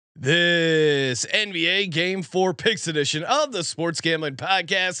This NBA Game 4 Picks edition of the Sports Gambling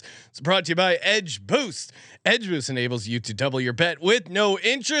Podcast is brought to you by Edge Boost. Edge Boost enables you to double your bet with no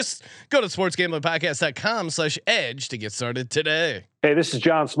interest. Go to sportsgamblingpodcast.com/edge to get started today. Hey, this is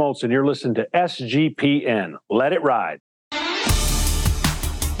John Smoltz, and you're listening to SGPN. Let it ride.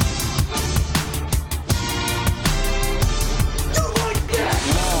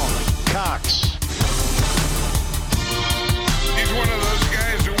 Cox. He's one of those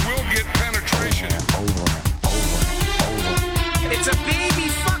guys who will get penetration. Over. It's a baby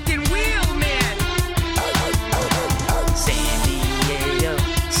fucking wheel, man. San Diego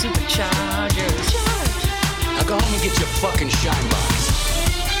Superchargers. Now go home and get your fucking shine box.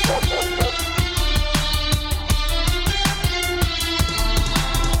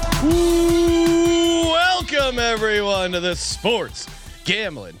 Welcome everyone to the Sports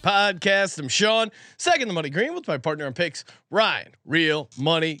Gambling Podcast. I'm Sean, second the money green with my partner on picks, Ryan, Real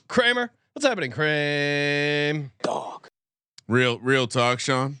Money Kramer. What's happening, Kramer? Dog. Real talk,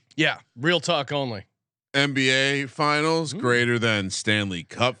 Sean. Yeah, real talk only. NBA finals greater than Stanley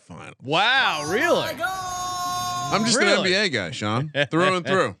Cup finals. Wow, really? I'm just Really? an NBA guy, Sean, through and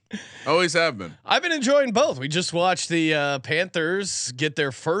through. Always have been. I've been enjoying both. We just watched the Panthers get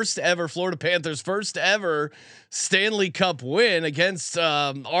their Florida Panthers' first ever Stanley Cup win against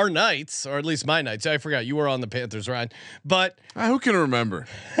our Knights, or at least my Knights. I forgot you were on the Panthers, Ryan, but Who can remember?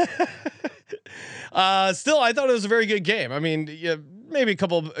 still, I thought it was a very good game. I mean, yeah, maybe a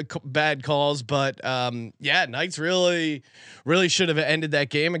couple of bad calls, but yeah, Knights really should have ended that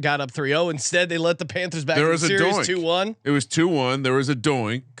game and got up 3-0. Instead, they let the Panthers back in the series 2-1. It was 2-1. There was a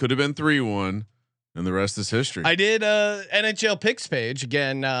doink. Could have been 3-1, and the rest is history. I did NHL picks page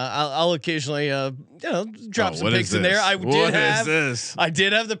again. I'll occasionally drop some picks in there. I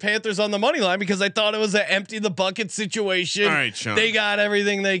did have the Panthers on the money line because I thought it was an empty the bucket situation. All right, Sean. They got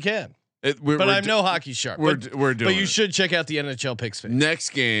everything they can. But I'm no hockey sharp. We're doing. But you it. should check out the NHL picks page. Next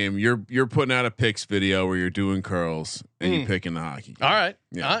game, you're putting out a picks video where you're doing curls and you're picking the hockey game. All right.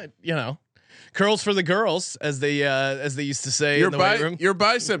 Yeah. Curls for the girls, as they used to say in the weight room. Your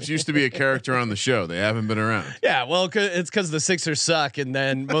biceps used to be a character on the show. They haven't been around. Yeah, well, it's because the Sixers suck, and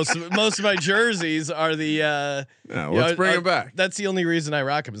then most of my jerseys are the. Let's bring them back. That's the only reason I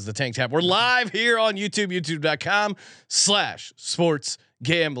rock them is the tank top. We're live here on YouTube, youtube.com/sports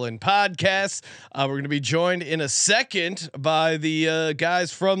gambling podcast. We're going to be joined in a second by the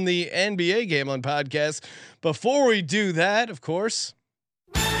guys from the NBA Gambling Podcast. Before we do that, of course.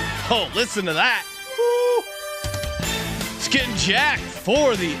 Oh, listen to that. Woo. It's getting jacked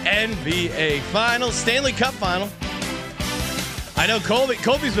for the NBA Finals, Stanley Cup Final. I know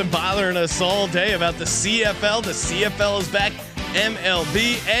Colby's been bothering us all day about the CFL. The CFL is back.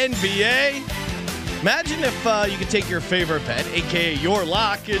 MLB, NBA. Imagine if you could take your favorite bet, aka your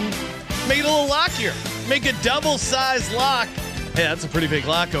lock, and make it a little lockier. Make a double-sized lock. Hey, that's a pretty big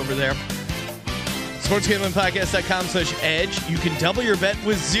lock over there. SportsGamblingPodcast.com/edge. You can double your bet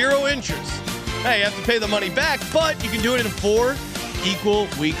with zero interest. Hey, you have to pay the money back, but you can do it in 4 equal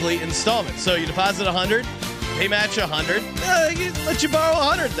weekly installments. So you deposit 100, they match 100, let you borrow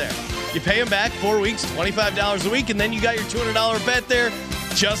 100 there. You pay them back 4 weeks, $25 a week, and then you got your $200 bet there.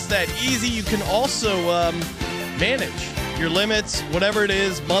 Just that easy. You can also manage your limits, whatever it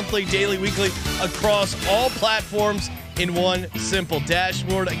is, monthly, daily, weekly, across all platforms in one simple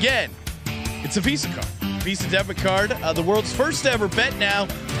dashboard. Again, it's a Visa card, Visa debit card, the world's first ever bet now,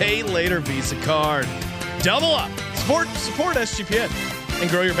 pay later Visa card. Double up, support SGPN, and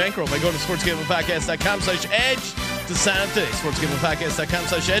grow your bankroll by going to sportsgamblingpodcast.com/edge to sign up today.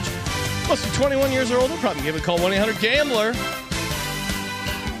 Sportsgamblingpodcast.com/edge. Must be 21 years or older. Probably give a call 1-800-GAMBLER.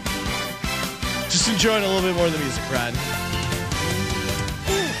 Just enjoying a little bit more of the music, Ryan.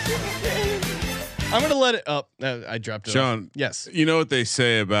 I'm gonna let it up. I dropped it. Sean, yes. You know what they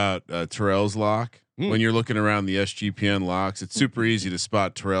say about Terrell's lock? When you're looking around the SGPN locks, it's super easy to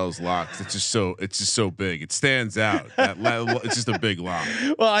spot Terrell's locks. It's just so big. It stands out. It's just a big lock.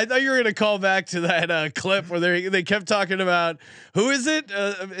 Well, I thought you were going to call back to that clip where they kept talking about who is it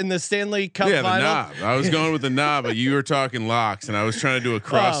in the Stanley Cup final? The knob. I was going with the knob, but you were talking locks, and I was trying to do a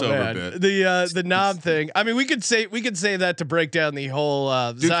crossover bit. The knob thing. I mean, we could say that to break down the whole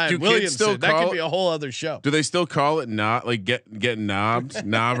Zion Williamson. That could be a whole other show. Do they still call it not like get knobbed,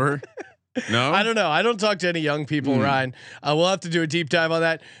 knobber? No, I don't know. I don't talk to any young people, Ryan. We'll have to do a deep dive on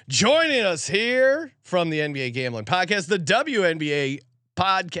that. Joining us here from the NBA Gambling Podcast, the WNBA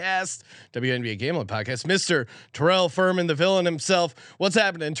Podcast, WNBA Gambling Podcast, Mr. Terrell Furman, the villain himself. What's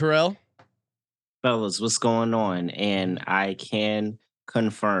happening, Terrell? Fellas, what's going on? And I can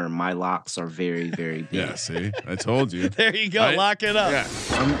confirm my locks are very, very big. Yeah, see, I told you. There you go. Lock it up. Yeah,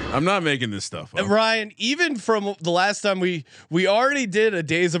 I'm not making this stuff up. And Ryan, even from the last time we already did a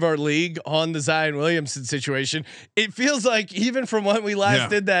Days of Our League on the Zion Williamson situation. It feels like even from when we last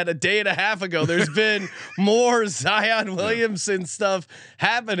did that a day and a half ago, there's been more Zion Williamson stuff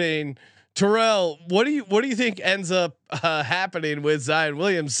happening. Terrell, what do you think ends up happening with Zion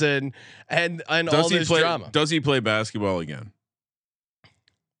Williamson and all this drama? Does he play basketball again?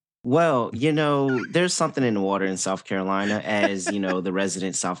 Well, there's something in the water in South Carolina. As the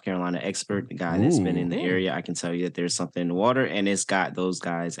resident South Carolina expert, the guy that's been in the area, I can tell you that there's something in the water, and it's got those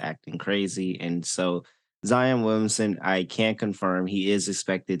guys acting crazy. And so Zion Williamson, I can confirm he is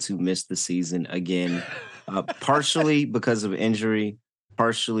expected to miss the season again, partially because of injury,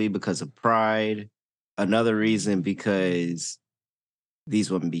 partially because of pride. Another reason because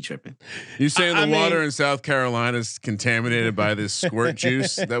these women be tripping. You saying the water in South Carolina is contaminated by this squirt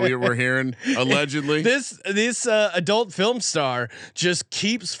juice that we were hearing allegedly? This adult film star just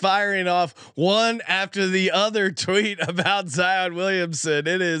keeps firing off one after the other tweet about Zion Williamson.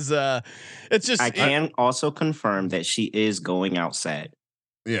 It is it's just. I can also confirm that she is going out sad.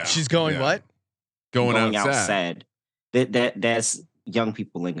 Yeah, she's going what? Going out sad. That's young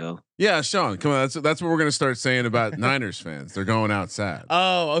people lingo. Yeah, Sean, come on. That's what we're gonna start saying about Niners fans. They're going out sad.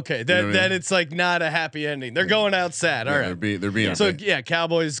 Oh, okay. Then it's like not a happy ending. They're going out sad. All right. They're being so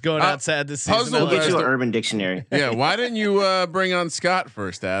Cowboys going out sad this season. We'll get you an Urban Dictionary. Yeah. Why didn't you bring on Scott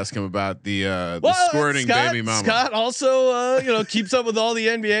first to ask him about the squirting baby mama? Scott also keeps up with all the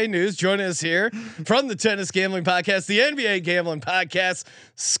NBA news. Joining us here from the Tennis Gambling Podcast, the NBA Gambling Podcast,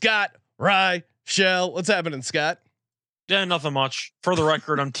 Scott Reichel. What's happening, Scott? Yeah, nothing much. For the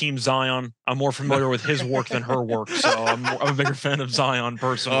record, I'm Team Zion. I'm more familiar with his work than her work, so I'm a bigger fan of Zion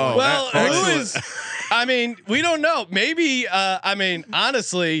personally. Oh, well, who is? I mean, we don't know. Maybe.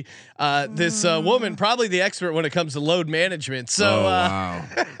 Honestly, this woman probably the expert when it comes to load management. So, wow.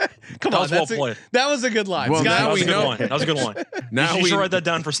 Come on, that was a good line. Well, Scott, now we know. That was a good line. Now you should write that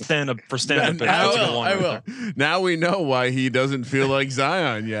down for stand up. I will. Now we know why he doesn't feel like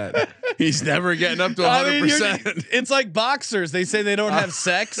Zion yet. He's never getting up to 100%. It's like boxers. They say they don't have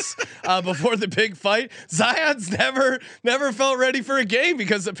sex before the big fight. Zion's never felt ready for a game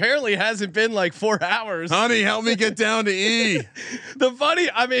because apparently it hasn't been like 4 hours. Honey, help me get down to E.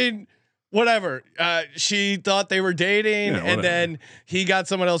 Whatever. She thought they were dating, and then he got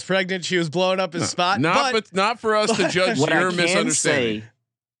someone else pregnant. She was blowing up his spot. But not for us to judge your misunderstanding. Say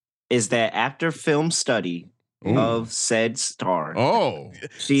is that after film study of said star,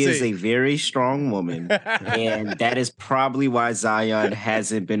 she is a very strong woman, and that is probably why Zion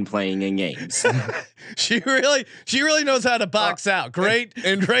hasn't been playing in games. She really knows how to box out. Great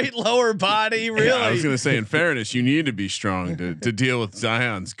lower body. Really, yeah, I was going to say, in fairness, you need to be strong to deal with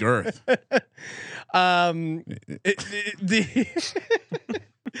Zion's girth.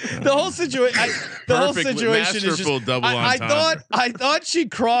 The whole situation. The whole situation is just double I thought she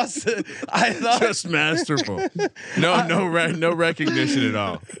crossed. Just masterful. No recognition at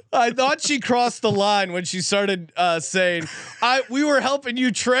all. I thought she crossed the line when she started saying, "We were helping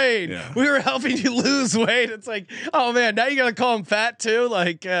you train. Yeah. We were helping you lose weight." It's like, oh man, now you gotta call him fat too.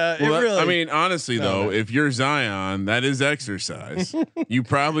 Like, I mean, honestly though, if you're Zion, that is exercise. You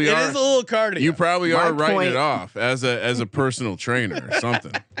probably are. It is a little cardio. You probably are writing it off as a personal trainer or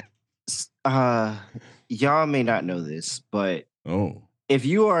something. Y'all may not know this, but if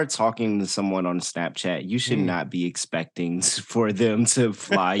you are talking to someone on Snapchat, you should not be expecting for them to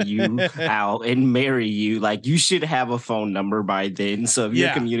fly you out and marry you. Like, you should have a phone number by then. So if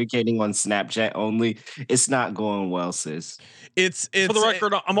you're communicating on Snapchat only, it's not going well, sis. It's for the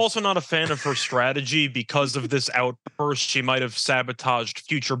record, I'm also not a fan of her strategy because of this outburst. She might have sabotaged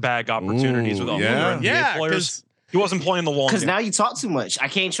future bag opportunities with other NBA players. He wasn't playing the long game. Because now you talk too much. I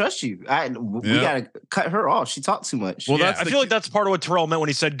can't trust you. We gotta cut her off. She talked too much. Well, I feel like that's part of what Terrell meant when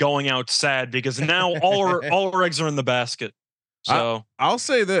he said going out sad, because now all her eggs are in the basket. So I'll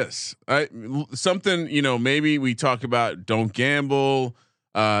say this: something maybe we talk about. Don't gamble.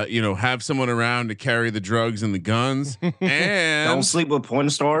 Have someone around to carry the drugs and the guns, and don't sleep with porn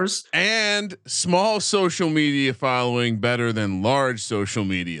stars. And small social media following better than large social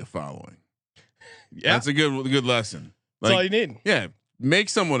media following. Yeah, that's a good lesson. That's all you need. Yeah, make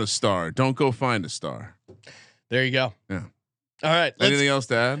someone a star. Don't go find a star. There you go. Yeah. All right. Anything else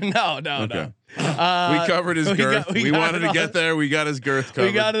to add? No. We covered his girth. We wanted to get there. We got his girth covered.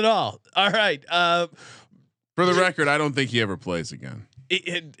 We got it all. All right. For the record, I don't think he ever plays again.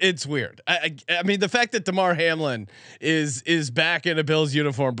 it's weird. I mean, the fact that DeMar Hamlin is back in a Bills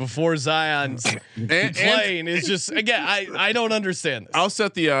uniform before Zion's playing is just, again, I don't understand this. I'll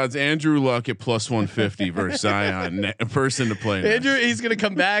set the odds. Andrew Luck at +150 versus Zion, person to play. Andrew, he's going to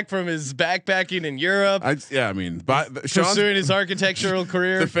come back from his backpacking in Europe. Sean's pursuing his architectural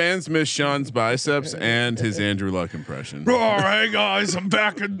career. The fans miss Sean's biceps and his Andrew Luck impression. Oh, hey guys, I'm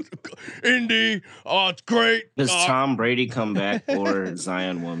back in Indy. Oh, it's great. Does Tom Brady come back or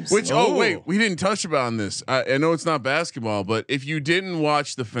Zion Williamson? Wait, we didn't touch upon this. I know it's not basketball, but if you didn't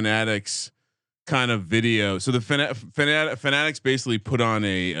watch the Fanatics kind of video, so the Fanatics basically put on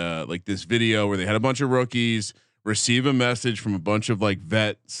a like this video where they had a bunch of rookies receive a message from a bunch of like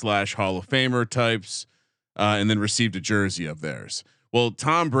vet / Hall of Famer types, and then received a jersey of theirs. Well,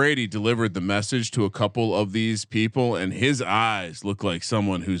 Tom Brady delivered the message to a couple of these people, and his eyes look like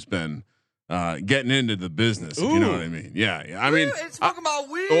someone who's been getting into the business. If you know what I mean? Yeah. I mean, it's talking about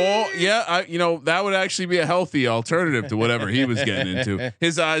weed. Oh yeah. That would actually be a healthy alternative to whatever he was getting into.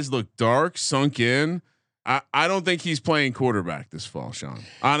 His eyes look dark, sunk in. I don't think he's playing quarterback this fall, Sean.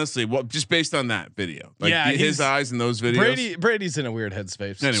 Honestly, just based on that video, his eyes in those videos. Brady's in a weird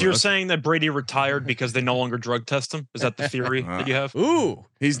headspace. Anyway, so you're saying that Brady retired because they no longer drug test him? Is that the theory that you have? Ooh,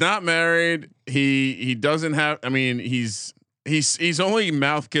 he's not married. He doesn't have. I mean, he's only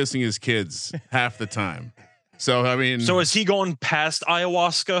mouth kissing his kids half the time. So I mean, so is he going past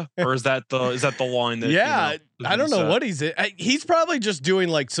ayahuasca, or is that the line that? Yeah, I don't know what he's. He's probably just doing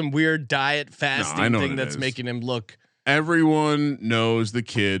like some weird diet fasting thing that's making him look. Everyone knows the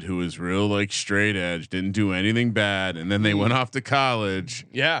kid who was real like straight edge, didn't do anything bad, and then they went off to college.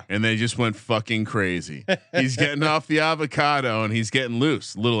 Yeah, and they just went fucking crazy. He's getting off the avocado and he's getting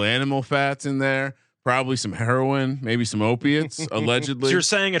loose. Little animal fats in there. Probably some heroin, maybe some opiates, allegedly. So you're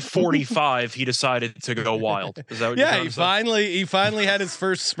saying at 45 he decided to go wild? Is that what you're he finally had his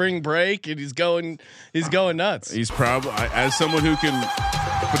first spring break and he's going nuts. He's probably, as someone who can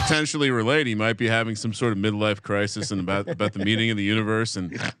potentially relate, he might be having some sort of midlife crisis and about the meaning of the universe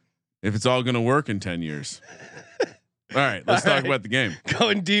and if it's all going to work in 10 years. All right, let's talk about the game.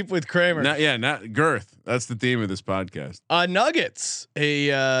 Going deep with Kramer. Not girth. That's the theme of this podcast. Nuggets,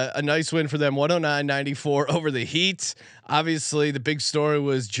 a nice win for them, 109-94 over the Heat. Obviously, the big story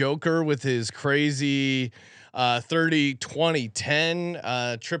was Joker with his crazy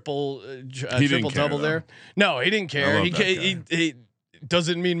 30-20-10 triple double there. No, he didn't care. He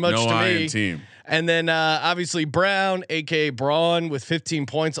doesn't mean much to me. Team. And then obviously Brown, aka Braun, with 15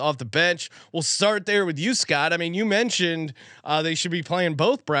 points off the bench. We'll start there with you, Scott. I mean, you mentioned they should be playing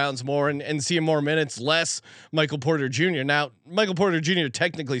both Browns more and seeing more minutes, less Michael Porter Jr. Now, Michael Porter Jr.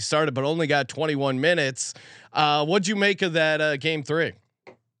 technically started, but only got 21 minutes. What'd you make of that game 3?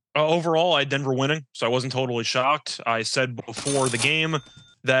 Overall, I had Denver winning, so I wasn't totally shocked. I said before the game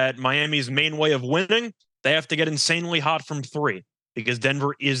that Miami's main way of winning, they have to get insanely hot from 3. Because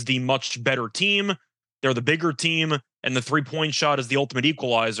Denver is the much better team. They're the bigger team, and the 3-point shot is the ultimate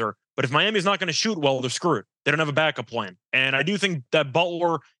equalizer. But if Miami's not going to shoot well, they're screwed. They don't have a backup plan. And I do think that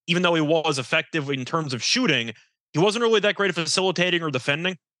Butler, even though he was effective in terms of shooting, he wasn't really that great at facilitating or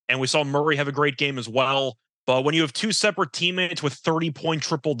defending. And we saw Murray have a great game as well. But when you have 2 separate teammates with 30-point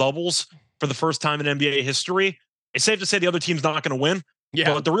triple doubles for the first time in NBA history, it's safe to say the other team's not going to win.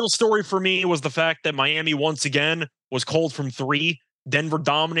 Yeah. But the real story for me was the fact that Miami once again was cold from 3. Denver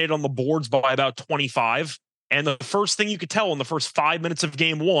dominated on the boards by about 25. And the first thing you could tell in the first 5 minutes of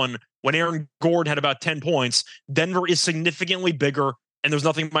game 1, when Aaron Gordon had about 10 points, Denver is significantly bigger and there's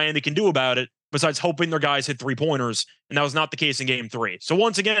nothing Miami can do about it besides hoping their guys hit 3-pointers. And that was not the case in game 3. So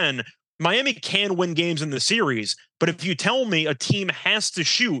once again, Miami can win games in the series, but if you tell me a team has to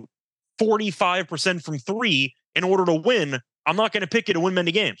shoot 45% from 3 in order to win, I'm not going to pick it to win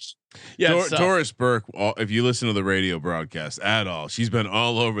many games. Yeah, Doris Burke, if you listen to the radio broadcast at all, she's been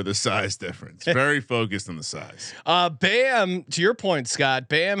all over the size difference. Very focused on the size. Bam, to your point, Scott,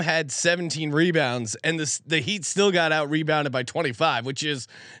 Bam had 17 rebounds, and the Heat still got out rebounded by 25, which is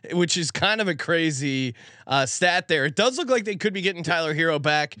kind of a crazy stat there. It does look like they could be getting Tyler Hero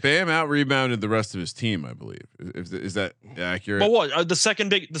back. Bam out rebounded the rest of his team, I believe. Is that accurate? Well, what the second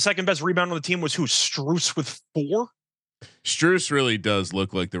best rebounder on the team was who? Strus with 4. Strus really does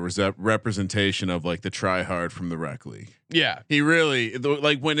look like the representation of like the try hard from the rec league. Yeah, he really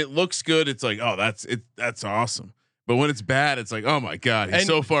like when it looks good, it's like, oh, that's awesome. But when it's bad, it's like, oh my god, he's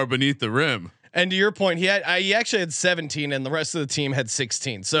so far beneath the rim. And to your point, he actually had 17, and the rest of the team had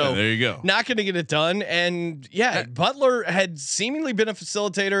 16. So there you go. Not going to get it done. And Butler had seemingly been a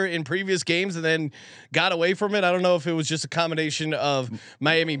facilitator in previous games, and then got away from it. I don't know if it was just a combination of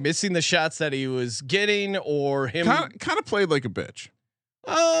Miami missing the shots that he was getting, or him kind of played like a bitch.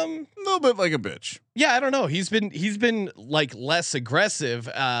 A little bit like a bitch. Yeah, I don't know. He's been like less aggressive.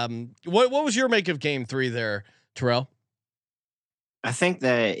 What was your make of game 3 there, Terrell? I think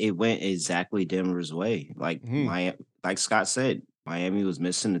that it went exactly Denver's way. Like like Scott said, Miami was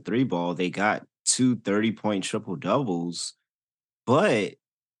missing the 3 ball. They got 2 30-point triple doubles, but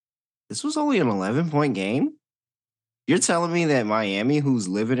this was only an 11-point game. You're telling me that Miami, who's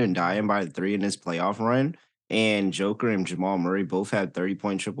living and dying by the 3 in this playoff run, and Joker and Jamal Murray both had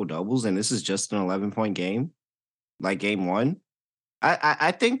 30-point triple doubles, and this is just an 11-point game, like game 1.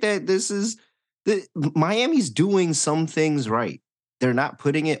 I think that this is Miami's doing some things right. They're not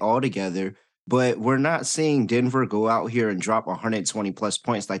putting it all together, but we're not seeing Denver go out here and drop 120 plus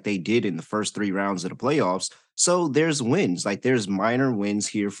points like they did in the first 3 rounds of the playoffs. So there's wins, like there's minor wins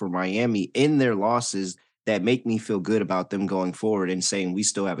here for Miami in their losses that make me feel good about them going forward and saying we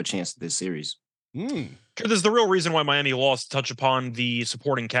still have a chance at this series. This is the real reason why Miami lost. Touch upon the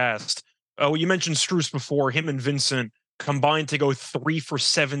supporting cast. You mentioned Strus before. Him and Vincent combined to go 3 for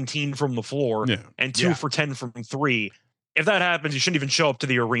 17 from the floor and 2 for 10 from 3. If that happens, you shouldn't even show up to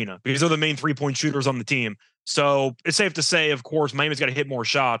the arena because they're the main 3-point shooters on the team. So it's safe to say, of course, Miami's got to hit more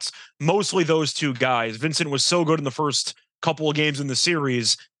shots. Mostly those 2 guys. Vincent was so good in the first couple of games in the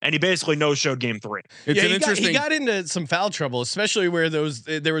series, and he basically no-showed game 3. He got into some foul trouble, especially where there was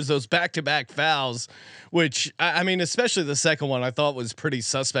those back-to-back fouls, which I mean, especially the second one I thought was pretty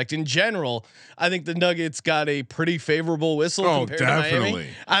suspect. In general, I think the Nuggets got a pretty favorable whistle compared to Miami.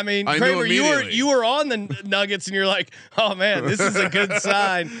 I mean, Kramer, you were on the Nuggets and you're like, oh man, this is a good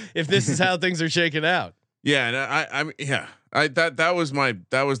sign if this is how things are shaking out. Yeah, and that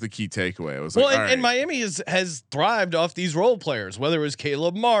was the key takeaway. I was like, and Miami has thrived off these role players, whether it was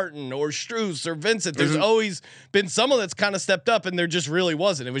Caleb Martin or Strus or Vincent. There's always been someone that's kind of stepped up, and there just really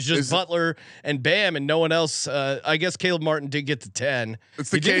wasn't. It was just Butler and Bam, and no one else. I guess Caleb Martin did get to 10. It's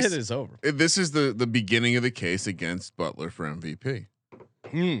the case. Hit is over. This is the beginning of the case against Butler for MVP.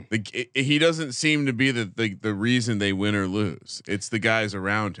 He doesn't seem to be the reason they win or lose. It's the guys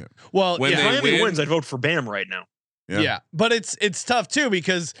around him. Well, when Miami wins, I'd vote for Bam right now. Yeah, but it's tough too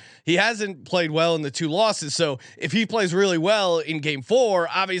because he hasn't played well in the 2 losses. So if he plays really well in game 4,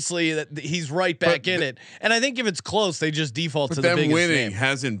 obviously that he's right back in it. And I think if it's close, they just default to the biggest winning name.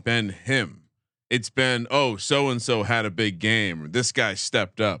 Hasn't been him. It's been so and so had a big game, or this guy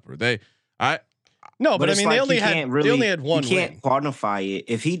stepped up, or they. No, but I mean, they only had one. You can't quantify it.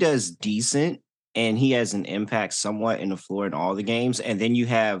 If he does decent and he has an impact somewhat in the floor in all the games, and then you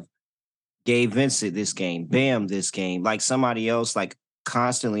have Gabe Vincent this game, Bam this game, like somebody else, like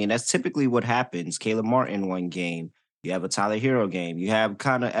constantly, and that's typically what happens. Caleb Martin one game, you have a Tyler Hero game, you have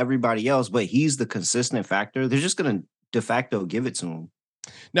kind of everybody else, but he's the consistent factor. They're just gonna de facto give it to him.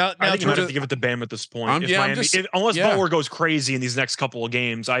 Now I think you might have to give it to Bam at this point. Unless Butler goes crazy in these next couple of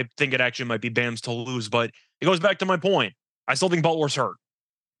games, I think it actually might be Bam's to lose. But it goes back to my point. I still think Butler's hurt.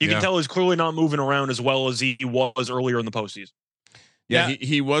 You can tell he's clearly not moving around as well as he was earlier in the postseason. Yeah,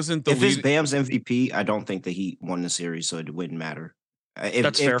 he wasn't the lead. If it's Bam's MVP, I don't think the Heat won the series, so it wouldn't matter.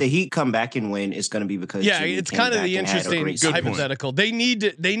 If the Heat come back and win, it's going to be because Jimmy it's kind of the interesting hypothetical. They need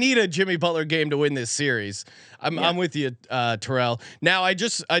a Jimmy Butler game to win this series. I'm with you, Terrell. Now I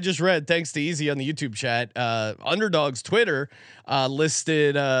just read, thanks to Easy on the YouTube chat, Underdog's Twitter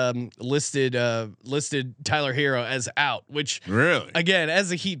listed Tyler Hero as out, which really, again,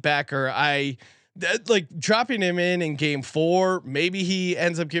 as a Heat backer, like dropping him in game 4. Maybe he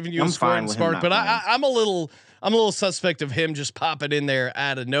ends up giving you a scoring spark, but I'm a little suspect of him just popping in there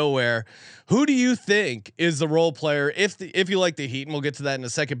out of nowhere. Who do you think is the role player if you like the Heat, and we'll get to that in a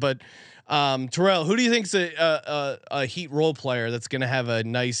second, but Terrell, who do you think's a Heat role player that's going to have a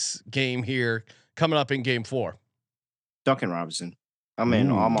nice game here coming up in game 4? Duncan Robinson.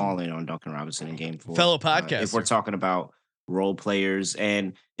 I'm all in on Duncan Robinson in game 4. Fellow podcast. If we're talking about role players,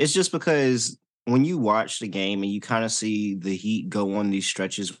 and it's just because when you watch the game and you kind of see the Heat go on these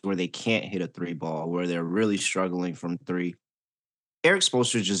stretches where they can't hit a 3-ball, where they're really struggling from 3, Eric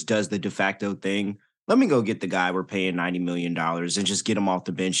Spoelstra just does the de facto thing. Let me go get the guy we're paying $90 million and just get him off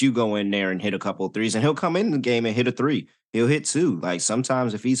the bench. You go in there and hit a couple of 3s, and he'll come in the game and hit a 3. He'll hit 2. Like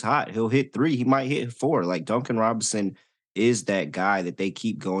sometimes if he's hot, he'll hit 3. He might hit 4. Like Duncan Robinson is that guy that they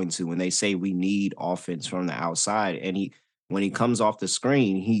keep going to when they say we need offense from the outside. And when he comes off the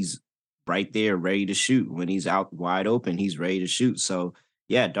screen, he's right there ready to shoot. When he's out wide open, he's ready to shoot. So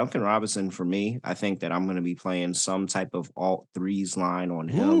yeah, Duncan Robinson for me. I think that I'm going to be playing some type of alt 3s line on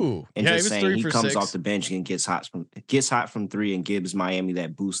him, and just saying he comes 6 off the bench and gets hot from 3 and gives Miami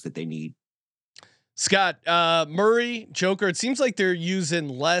that boost that they need. Scott, Murray, Joker. It seems like they're using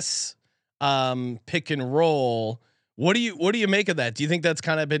less pick and roll What do you make of that? Do you think that's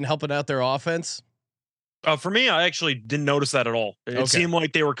kind of been helping out their offense? For me, I actually didn't notice that at all. It seemed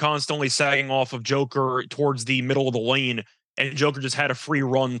like they were constantly sagging off of Joker towards the middle of the lane, and Joker just had a free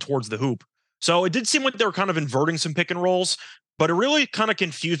run towards the hoop. So it did seem like they were kind of inverting some pick and rolls, but it really kind of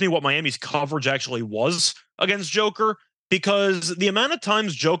confused me what Miami's coverage actually was against Joker, because the amount of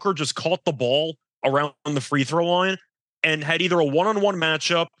times Joker just caught the ball around the free throw line and had either a one-on-one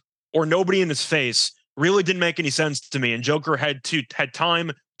matchup or nobody in his face really didn't make any sense to me. And Joker had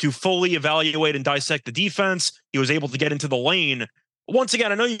time to fully evaluate and dissect the defense. He was able to get into the lane. Once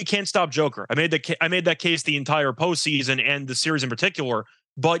again, I know you can't stop Joker. I made that case the entire postseason and the series in particular.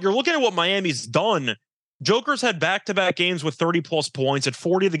 But you're looking at what Miami's done. Joker's had back-to-back games with 30-plus points at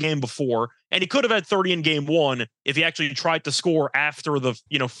 40 the game before, and he could have had 30 in game one if he actually tried to score after the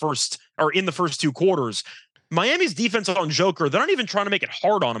first or in the first two quarters. Miami's defense on Joker, they're not even trying to make it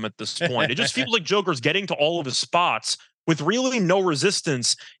hard on him at this point. It just feels like Joker's getting to all of his spots with really no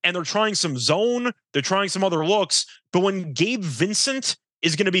resistance, and they're trying some zone, they're trying some other looks, but when Gabe Vincent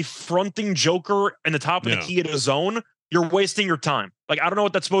is going to be fronting Joker in the top of the key at a zone, you're wasting your time. Like, I don't know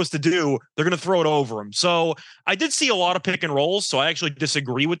what that's supposed to do. They're going to throw it over him. So I did see a lot of pick and rolls, so I actually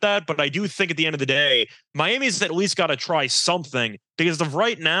disagree with that, but I do think at the end of the day, Miami's at least got to try something, because of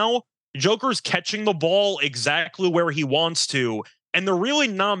right now, Joker's catching the ball exactly where he wants to, and they're really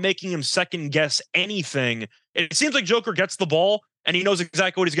not making him second guess anything. It seems like Joker gets the ball and he knows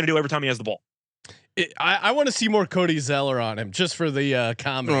exactly what he's going to do every time he has the ball. I want to see more Cody Zeller on him just for the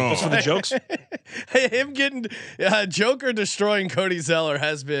comedy, just for the jokes. Him getting Joker destroying Cody Zeller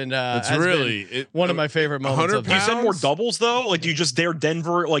has been one of my favorite moments. Do you send more doubles though? Like, do you just dare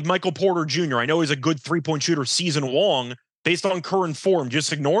Denver, like Michael Porter Jr.? I know he's a good 3-point shooter season long based on current form.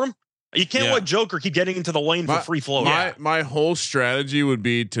 Just ignore him. You can't let Joker keep getting into the lane for free flow. My whole strategy would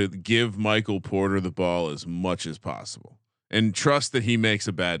be to give Michael Porter the ball as much as possible and trust that he makes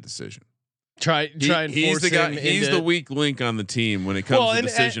a bad decision. Try and he's force the guy. him He's the weak link on the team when it comes to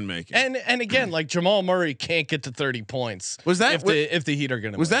decision making. And again, like Jamal Murray can't get to 30 points. Was that if the Heat are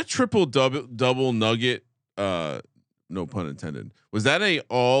going to? Was that triple double nugget? No pun intended. Was that a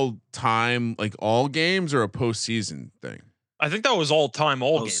all time, like all games, or a postseason thing? I think that was all time,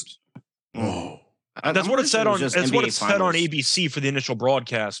 all games. Oh, that's what it said on. That's what it said on ABC for the initial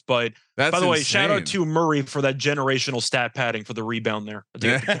broadcast. But by the way, shout out to Murray for that generational stat padding for the rebound there.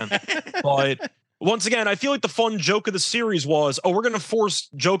 But once again, I feel like the fun joke of the series was, we're going to force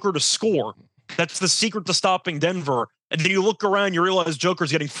Joker to score. That's the secret to stopping Denver. And then you look around, you realize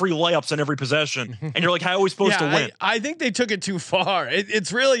Joker's getting free layups on every possession, and you're like, how are we supposed to win? I think they took it too far.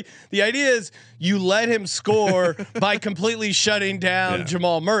 It's really, the idea is you let him score by completely shutting down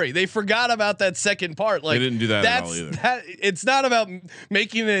Jamal Murray. They forgot about that second part. Like, they didn't do that at all either. It's not about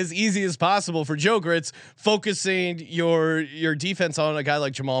making it as easy as possible for Joker. It's focusing your defense on a guy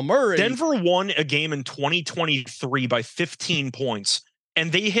like Jamal Murray. Denver won a game in 2023 by 15 points,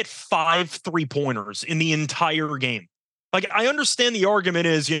 and they hit 5 3-pointers in the entire game. Like, I understand the argument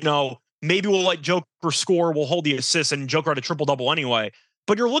is, maybe we'll let Joker score, we'll hold the assist, and Joker had a triple double anyway.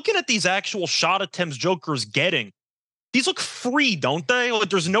 But you're looking at these actual shot attempts Joker's getting. These look free, don't they? Like,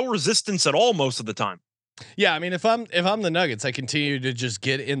 there's no resistance at all most of the time. Yeah, I mean, if I'm the Nuggets, I continue to just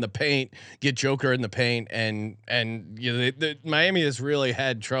get in the paint, get Joker in the paint, and Miami has really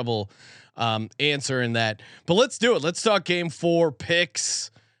had trouble answering that. But let's do it. Let's talk Game 4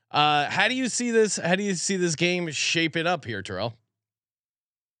 picks. How do you see this? How do you see this game shaping up here, Terrell?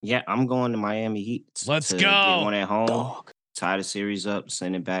 Yeah, I'm going to Miami Heat. Let's go. Get one at home, tie the series up,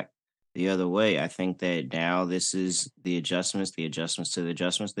 send it back the other way. I think that now this is the adjustments to the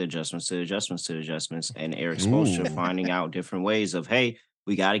adjustments, and Eric Spoelstra finding out different ways of, hey,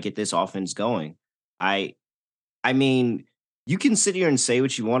 we got to get this offense going. I mean, you can sit here and say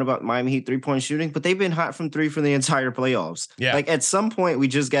what you want about Miami Heat 3-point shooting, but they've been hot from 3 for the entire playoffs. Yeah. Like, at some point, we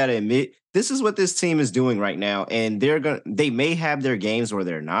just got to admit this is what this team is doing right now. And they may have their games where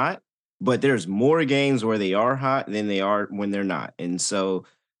they're not, but there's more games where they are hot than they are when they're not. And so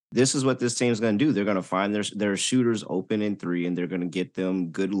this is what this team's going to do. They're going to find their shooters open in 3, and they're going to get them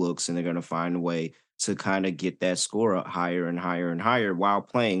good looks, and they're going to find a way to kind of get that score up higher and higher and higher while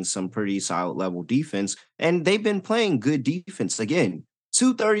playing some pretty solid level defense. And they've been playing good defense. Again,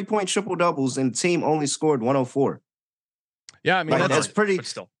 2 30-point triple doubles, and the team only scored 104. Yeah, I mean, that's pretty. But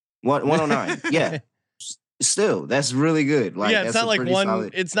still, 109. Yeah. Still, that's really good. Like, yeah, it's that's not a like pretty one.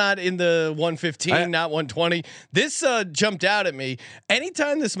 solid- It's not in the 115, not 120. This jumped out at me.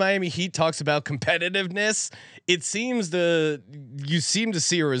 Anytime this Miami Heat talks about competitiveness, it seems you seem to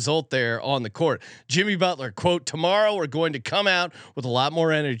see a result there on the court. Jimmy Butler, quote, "Tomorrow we're going to come out with a lot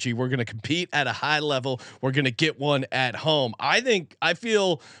more energy. We're going to compete at a high level. We're going to get one at home." I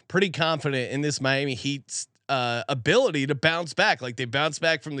feel pretty confident in this Miami Heat's ability to bounce back. Like, they bounced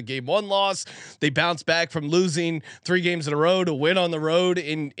back from the game 1 loss. They bounced back from losing 3 games in a row to win on the road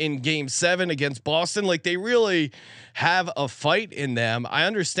in game 7 against Boston. Like, they really have a fight in them. I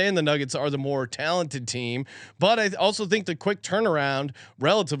understand the Nuggets are the more talented team, but I also think the quick turnaround,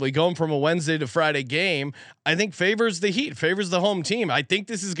 relatively going from a Wednesday to Friday game, I think favors the Heat, favors the home team. I think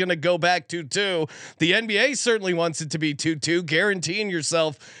this is going to go back 2-2. The NBA certainly wants it to be 2-2, guaranteeing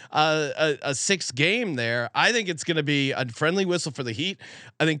yourself a 6th game there. I think it's going to be a friendly whistle for the Heat.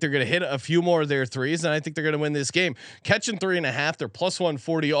 I think they're going to hit a few more of their threes, and I think they're going to win this game. Catching 3.5, they're plus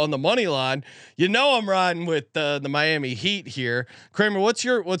 140 on the money line. You know I'm riding with the Miami Heat here. Kramer, what's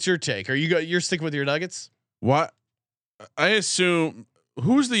your take? You're sticking with your Nuggets? What? I assume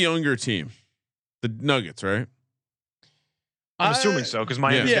who's the younger team? The Nuggets, right? I'm assuming so because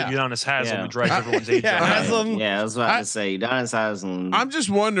Miami's got Udonis Haslem, who drives everyone's age. Haslem. Yeah, I was about to say Udonis Haslem. I'm just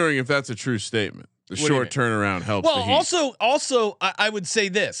wondering if that's a true statement. The short turnaround helps. Well, the Heat. also, I would say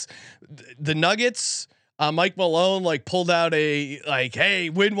this: the Nuggets. Mike Malone pulled out a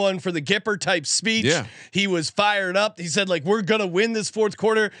hey, win one for the Gipper type speech. Yeah. He was fired up. He said we're gonna win this 4th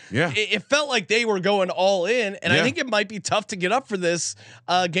quarter. Yeah. It felt like they were going all in, and I think it might be tough to get up for this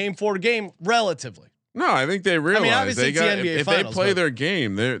game 4 game relatively. No, I think they realize obviously they got it's the NBA if Finals, they play but their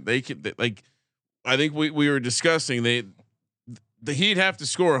game, they could I think we were discussing the Heat have to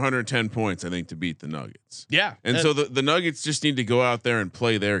score 110 points, I think, to beat the Nuggets. Yeah, and so the Nuggets just need to go out there and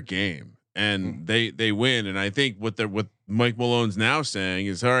play their game, and they win. And I think what Mike Malone's now saying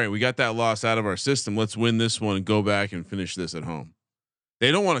is, all right, we got that loss out of our system. Let's win this one and go back and finish this at home.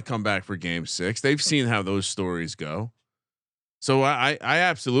 They don't want to come back for game 6. They've seen how those stories go. So I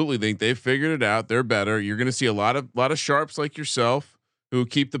absolutely think they've figured it out. They're better. You're going to see a lot of sharps like yourself who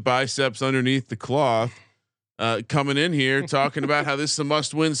keep the biceps underneath the cloth, coming in here talking about how this is a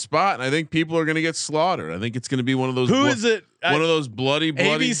must-win spot, and I think people are going to get slaughtered. I think it's going to be one of those. Who is it? One of those bloody.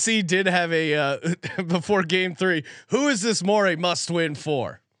 ABC did have a before game 3. Who is this more a must-win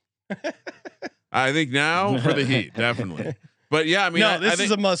for? I think now for the Heat, definitely. But yeah, I mean, this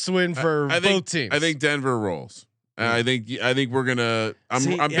is a must-win for both teams. I think Denver rolls. I think we're gonna. I'm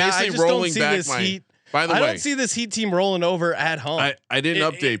basically I rolling back my. Heat. By the way, I don't see this Heat team rolling over at home. I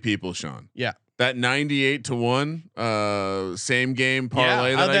didn't update people, Sean. Yeah. That 98-1 same game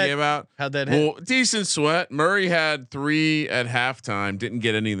parlay that I gave out. How'd that hit? Well, decent sweat. Murray had 3 at halftime. Didn't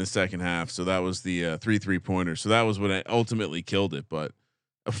get any in the second half, so that was the 3 3-pointers. So that was what ultimately killed it. But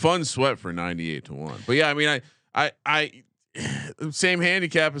a fun sweat for 98-1. But yeah, I mean, I same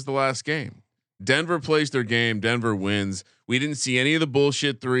handicap as the last game. Denver plays their game. Denver wins. We didn't see any of the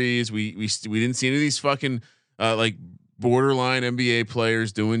bullshit threes. We didn't see any of these fucking borderline NBA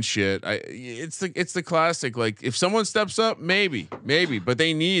players doing shit. It's the classic. Like, if someone steps up, maybe, but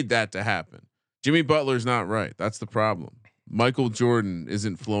they need that to happen. Jimmy Butler's not right. That's the problem. Michael Jordan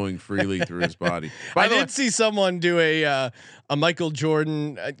isn't flowing freely through his body. I did see someone do a Michael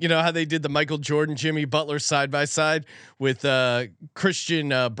Jordan. You know how they did the Michael Jordan Jimmy Butler side by side with Christian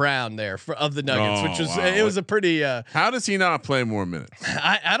Brown there of the Nuggets, which was it was a pretty. How does he not play more minutes?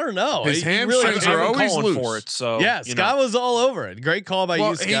 I don't know. His hamstrings are always loose for it. So yeah, Scott was all over it. Great call by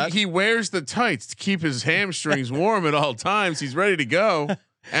you, Scott. He wears the tights to keep his hamstrings warm at all times. He's ready to go.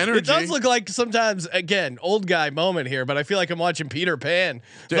 Energy. It does look like sometimes, again, old guy moment here, but I feel like I'm watching Peter Pan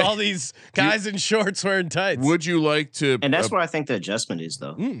with all these guys in shorts wearing tights. Would you like to? And that's where I think the adjustment is,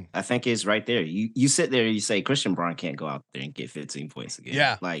 though. I think it's right there. You sit there and you say Christian Brown can't go out there and get 15 points again.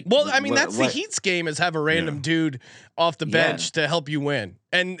 Yeah. Well, I mean, that's the Heat's game, is have a random dude off the bench to help you win.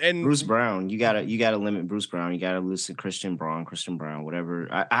 And Bruce Brown, you gotta limit Bruce Brown. You gotta listen Christian Brown, whatever.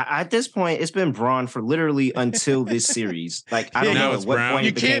 I at this point, it's been Braun for literally until this series. Like, I don't know at what point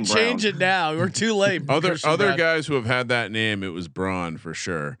you can't change it now. We're too late. Other guys who have had that name, it was Braun for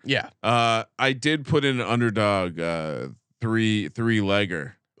sure. Yeah. I did put in an underdog three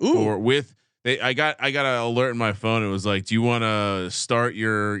legger with. I got an alert in my phone. It was like, do you want to start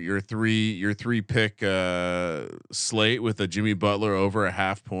your three pick slate with a Jimmy Butler over a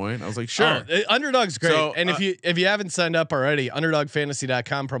half point? I was like, sure. Underdog's great. So, and if you haven't signed up already,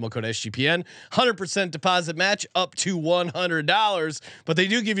 underdogfantasy.com, promo code SGPN, 100% deposit match up to $100, but they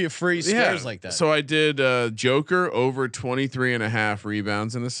do give you free squares like that. So I did Joker over 23.5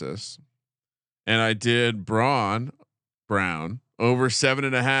 rebounds and assists. and I did Brown over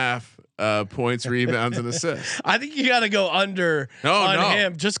 7.5 points, rebounds, and assists. I think you got to go under on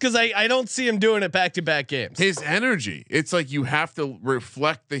him just because I don't see him doing it back-to-back games. His energy, it's like you have to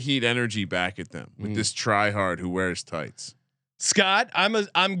reflect the Heat energy back at them with this tryhard who wears tights. Scott,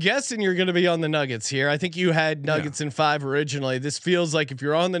 I'm guessing you're going to be on the Nuggets here. I think you had Nuggets in 5 originally. This feels like if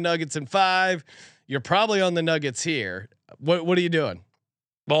you're on the Nuggets in 5, you're probably on the Nuggets here. What are you doing?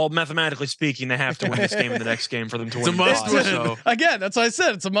 Well, mathematically speaking, they have to win this game and the next game for them to win. It's a must win. So. Again, that's what I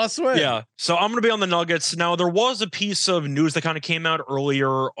said. It's a must win. Yeah. So I'm going to be on the Nuggets. Now, there was a piece of news that kind of came out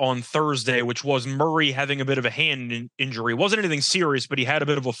earlier on Thursday, which was Murray having a bit of a hand injury. It wasn't anything serious, but he had a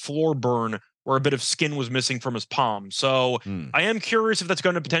bit of a floor burn where a bit of skin was missing from his palm. So I am curious if that's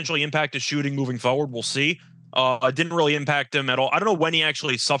going to potentially impact his shooting moving forward. We'll see. It didn't really impact him at all. I don't know when he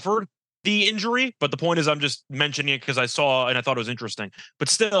actually suffered the injury, but the point is I'm just mentioning it because I saw and I thought it was interesting. But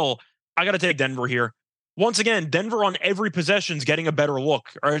still, I got to take Denver here. Once again, Denver on every possession is getting a better look.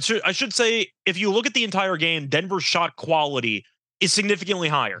 Or I should say, if you look at the entire game, Denver's shot quality is significantly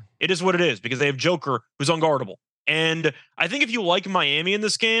higher. It is what it is because they have Joker who's unguardable. And I think if you like Miami in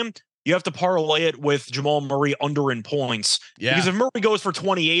this game, you have to parlay it with Jamal Murray under in points. Yeah. Because if Murray goes for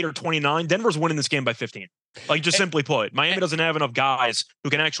 28 or 29, Denver's winning this game by 15. Like, just simply put, Miami doesn't have enough guys who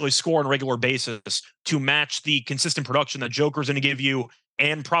can actually score on a regular basis to match the consistent production that Joker's going to give you,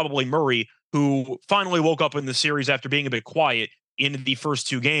 and probably Murray, who finally woke up in the series after being a bit quiet in the first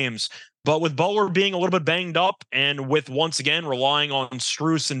 2 games. But with Butler being a little bit banged up, and with once again relying on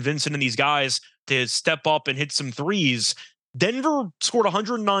Strus and Vincent and these guys to step up and hit some threes, Denver scored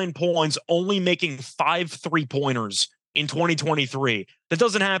 109 points, only making 5 3-pointers in 2023. That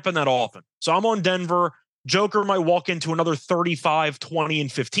doesn't happen that often. So I'm on Denver. Joker might walk into another 35, 20,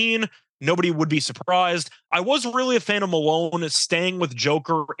 and 15. Nobody would be surprised. I was really a fan of Malone staying with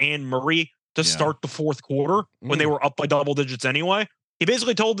Joker and Murray to start the fourth quarter when they were up by double digits anyway. He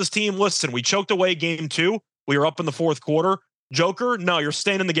basically told this team, listen, we choked away game 2. We were up in the fourth quarter. Joker, no, you're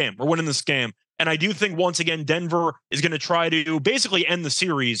staying in the game. We're winning this game. And I do think, once again, Denver is going to try to basically end the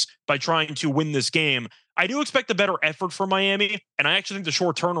series by trying to win this game. I do expect a better effort from Miami, and I actually think the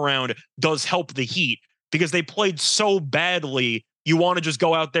short turnaround does help the Heat because they played so badly. You want to just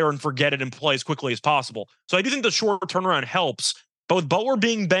go out there and forget it and play as quickly as possible. So I do think the short turnaround helps. But with Butler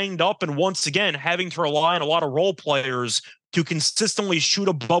being banged up and once again having to rely on a lot of role players to consistently shoot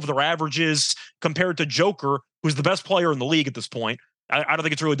above their averages compared to Joker, who's the best player in the league at this point, I don't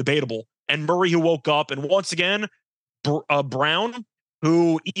think it's really debatable. And Murray, who woke up, and once again, Brown,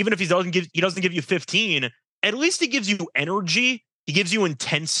 who even if he doesn't give you 15, at least he gives you energy. He gives you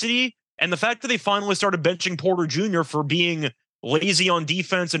intensity. And the fact that they finally started benching Porter Jr. for being lazy on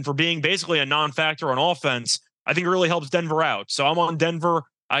defense and for being basically a non-factor on offense, I think it really helps Denver out. So I'm on Denver.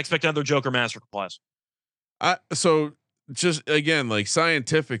 I expect another Joker masterclass. So just again, like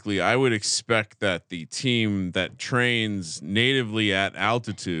scientifically, I would expect that the team that trains natively at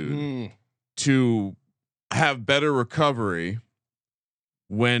altitude to have better recovery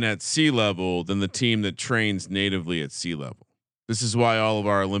when at sea level than the team that trains natively at sea level. This is why all of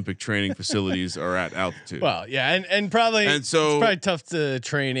our Olympic training facilities are at altitude. Well, yeah, and probably so it's probably tough to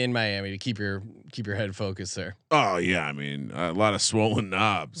train in Miami to keep your head focused there. Oh yeah, I mean a lot of swollen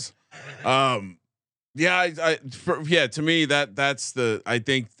knobs. Yeah, to me that's the I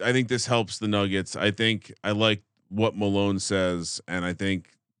think this helps the Nuggets. I think I like what Malone says, and I think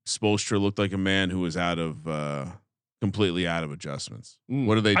Spoelstra looked like a man who was completely out of adjustments.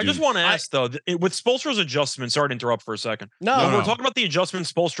 What do they do? I just want to ask though, with Spoelstra's adjustments, sorry to interrupt for a second. When we're talking about the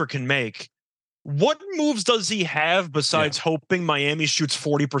adjustments Spoelstra can make, what moves does he have besides hoping Miami shoots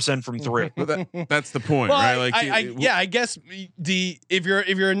 40% from 3? Well, that's the point, well, right? Like, I guess if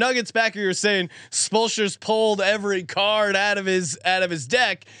you're a Nuggets backer, you're saying Spoelstra's pulled every card out of his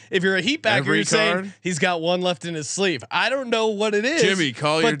deck. If you're a Heat backer, you're saying he's got one left in his sleeve. I don't know what it is. Jimmy,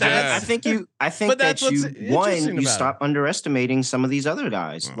 call your dad. I think that you stop underestimating some of these other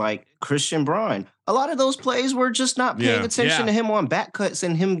guys like Christian Braun. A lot of those plays were just not paying attention to him on back cuts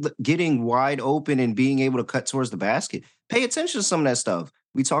and him getting wide open and being able to cut towards the basket. Pay attention to some of that stuff.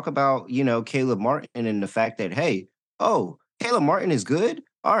 We talk about, Caleb Martin and the fact that, Caleb Martin is good.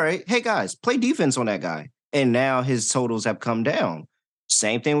 All right. Hey guys, play defense on that guy. And now his totals have come down.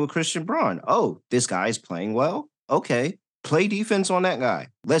 Same thing with Christian Braun. Oh, this guy is playing well. Okay. Play defense on that guy.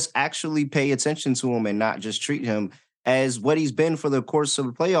 Let's actually pay attention to him and not just treat him as what he's been for the course of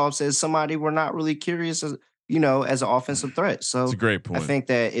the playoffs, as somebody we're not really curious as, as an offensive threat. So that's a great point. I think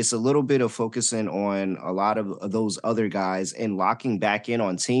that it's a little bit of focusing on a lot of those other guys and locking back in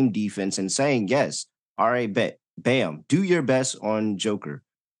on team defense and saying, yes, all right, bam, do your best on Joker.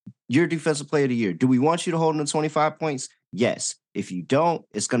 You're defensive player of the year. Do we want you to hold him to 25 points? Yes. If you don't,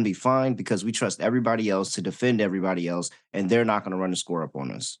 it's going to be fine because we trust everybody else to defend everybody else, and they're not going to run the score up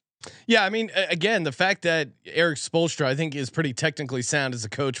on us. Yeah, I mean, again, the fact that Eric Spoelstra, I think, is pretty technically sound as a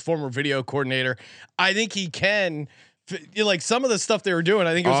coach, former video coordinator. I think he can, like some of the stuff they were doing.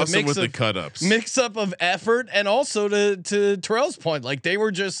 I think it was awesome a mix with of the cut-ups. mix up of effort, and also to Terrell's point, like they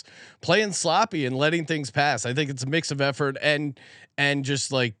were just playing sloppy and letting things pass. I think it's a mix of effort and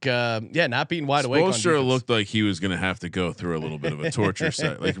just like not being wide awake. Spoelstra looked like he was going to have to go through a little bit of a torture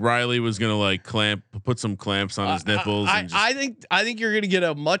set. Like Riley was going to like put some clamps on his nipples. I think you're going to get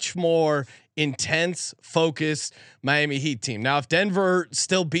a much more intense, focused Miami Heat team. Now, if Denver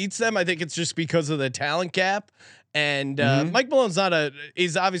still beats them, I think it's just because of the talent gap. And Mike Malone's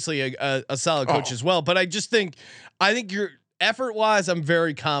he's obviously a solid coach as well. But I think you're effort wise, I'm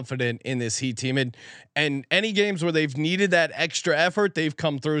very confident in this Heat team, and any games where they've needed that extra effort, they've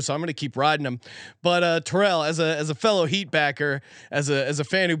come through. So I'm going to keep riding them. But Terrell, as a fellow Heat backer, as a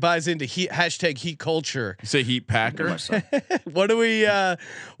fan who buys into hashtag Heat culture, you say Heat Packer. what do we do?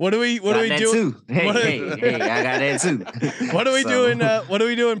 Hey, I got that too. What are we doing? What are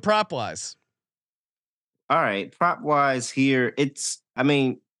we doing prop wise? All right, prop wise here,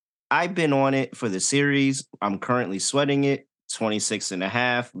 I've been on it for the series. I'm currently sweating it.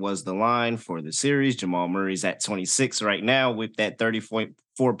 26.5 was the line for the series. Jamal Murray's at 26 right now with that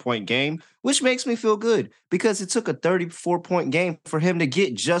 34-point game, which makes me feel good because it took a 34-point game for him to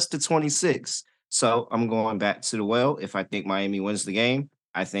get just to 26. So I'm going back to the well. If I think Miami wins the game,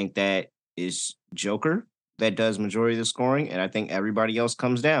 I think that is Joker that does majority of the scoring, and I think everybody else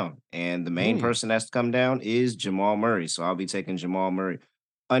comes down. And the main person that's to come down is Jamal Murray. So I'll be taking Jamal Murray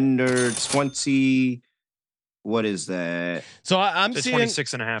under 20. What is that? So I'm seeing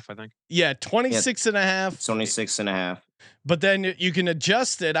 26.5, I think. Yeah, 26.5. 26.5. But then you can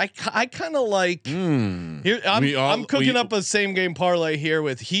adjust it. I kind of like here. I'm cooking up a same game parlay here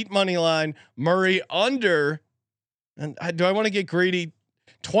with Heat money line, Murray under, and do I want to get greedy?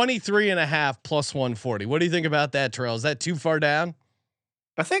 23.5 plus 140. What do you think about that, Terrell? Is that too far down?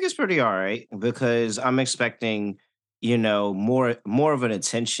 I think it's pretty all right because I'm expecting, more of an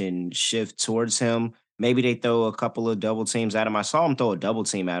attention shift towards him. Maybe they throw a couple of double teams at him. I saw him throw a double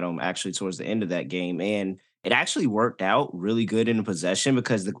team at him actually towards the end of that game, and it actually worked out really good in the possession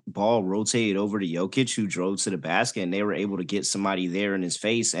because the ball rotated over to Jokic, who drove to the basket, and they were able to get somebody there in his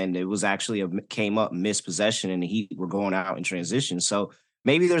face, and it was actually came up missed possession, and the Heat were going out in transition. So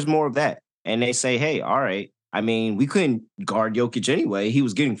maybe there's more of that, and they say, hey, all right. We couldn't guard Jokic anyway. He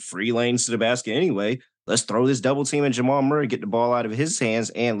was getting free lanes to the basket anyway. Let's throw this double team and Jamal Murray, get the ball out of his hands,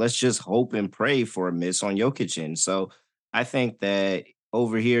 and let's just hope and pray for a miss on Jokic. And so I think that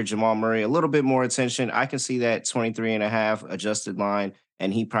over here, Jamal Murray, a little bit more attention. I can see that 23.5 adjusted line,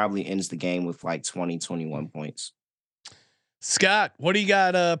 and he probably ends the game with like 20, 21 points. Scott, what do you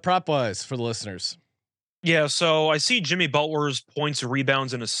got prop wise for the listeners? Yeah, so I see Jimmy Butler's points,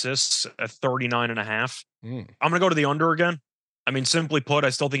 rebounds, and assists at 39.5. I'm going to go to the under again. Simply put, I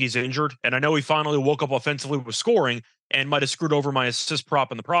still think he's injured, and I know he finally woke up offensively with scoring and might have screwed over my assist prop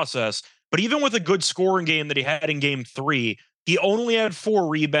in the process. But even with a good scoring game that he had in game 3, he only had 4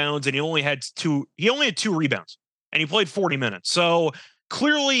 rebounds and he only had 2 rebounds, and he played 40 minutes. So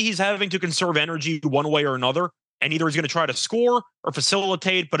clearly he's having to conserve energy one way or another, and either he's going to try to score or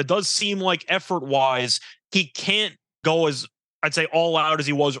facilitate, but it does seem like effort wise, he can't go as, I'd say, all out as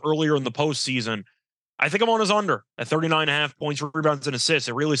he was earlier in the postseason. I think I'm on his under at 39.5 points, rebounds, and assists.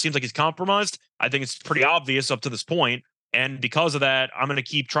 It really seems like he's compromised. I think it's pretty obvious up to this point. And because of that, I'm going to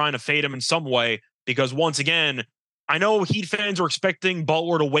keep trying to fade him in some way because once again, I know Heat fans are expecting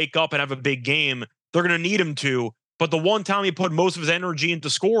Butler to wake up and have a big game. They're going to need him to. But the one time he put most of his energy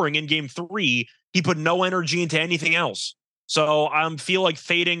into scoring in game 3, he put no energy into anything else. So I feel like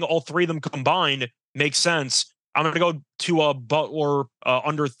fading all 3 of them combined makes sense. I'm going to go to Butler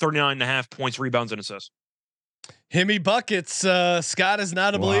under 39.5 points, rebounds, and assists. Himmy buckets. Scott is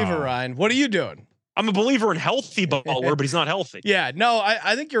not a believer, Ryan. What are you doing? I'm a believer in healthy Butler, but he's not healthy. Yeah, no,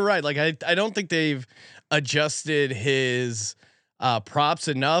 I think you're right. Like I don't think they've adjusted his props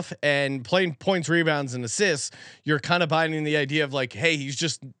enough, and playing points, rebounds, and assists, you're kind of buying the idea of like, hey, he's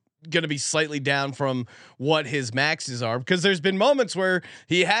just going to be slightly down from what his maxes are, because there's been moments where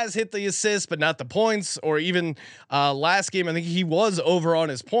he has hit the assists but not the points, or even last game I think he was over on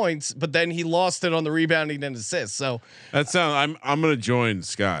his points but then he lost it on the rebounding and assists. So that sounds I'm going to join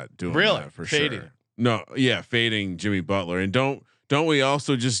Scott doing that for fading. Sure. No, yeah, fading Jimmy Butler. And don't we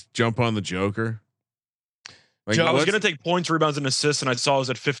also just jump on the Joker? Like, I was going to take points, rebounds, and assists, and I saw it was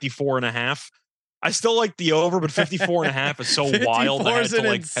at 54.5. I still like the over, but 54.5 is so wild. I 54 had is to an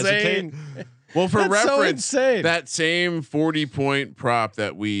like hesitate. insane. Well, for That's so reference, insane. that same 40-point prop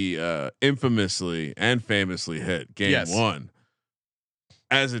that we infamously and famously hit game 1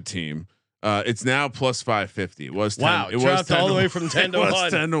 as a team, it's now plus 550. It was 10, wow. it was Dropped 10 all the to way 1. from 10 to It was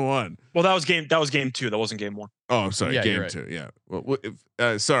 1. 10 to 1. Well, that was game 2. That wasn't game 1. Oh, I'm sorry. Yeah, Game you're right. 2. Yeah. Well,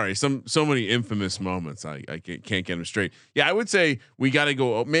 sorry. So many infamous moments. I can't get them straight. Yeah. I would say we got to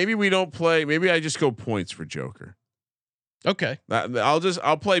go. Maybe we don't play. Maybe I just go points for Joker. Okay.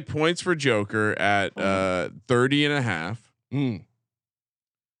 I'll play points for Joker at 30.5. Mm.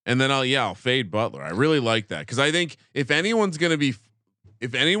 And then I'll fade Butler. I really like that. Cause I think if anyone's going to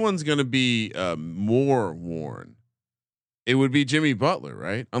be more worn, it would be Jimmy Butler,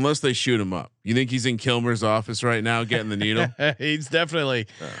 right? Unless they shoot him up. You think he's in Kilmer's office right now getting the needle? He's definitely.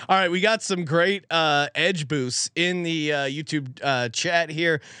 All right, we got some great edge boosts in the YouTube chat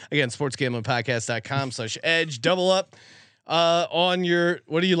here. Again, sportsgamblingpodcast.com/edge. Double up on your.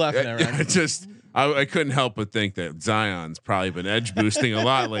 What are you laughing at, Ryan? I couldn't help but think that Zion's probably been edge boosting a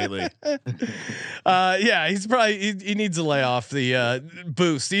lot lately. Yeah, he's probably he needs to lay off the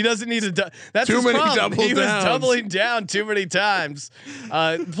boost. He doesn't need to. That's Too his many problem. double He was downs. doubling down too many times.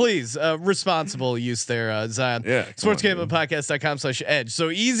 Please, responsible use there, Zion. Yeah, Sportsgamblingpodcast.com/edge. So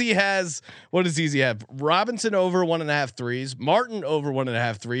Easy has, what does Easy have? Robinson over 1.5 threes, Martin over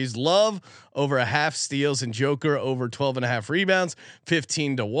 1.5 threes, Love over 0.5 steals, and Joker over 12.5 rebounds,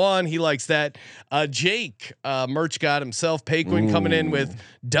 15 to 1. He likes that. Jake, merch god himself, Paquin coming in with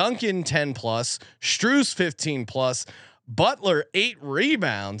Duncan 10 plus, Strus 15 plus, Butler 8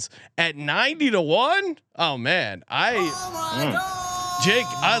 rebounds at 90 to 1. Oh man, Jake,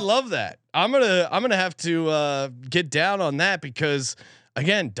 I love that. I'm gonna have to get down on that because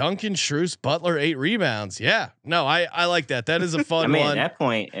again, Duncan, Strus, Butler 8 rebounds. Yeah, no, I like that. That is a fun one. At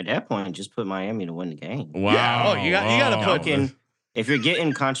that point, just put Miami to win the game. Wow. Yeah. Oh, you got to put. Duncan, if you're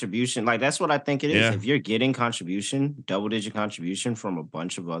getting contribution, like that's what I think it is. Yeah. If you're getting contribution, double-digit contribution from a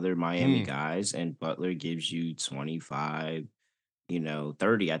bunch of other Miami guys, and Butler gives you 25,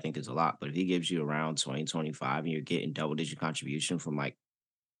 30, I think is a lot. But if he gives you around 20, 25, and you're getting double-digit contribution from like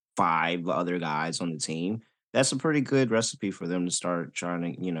 5 other guys on the team, that's a pretty good recipe for them to start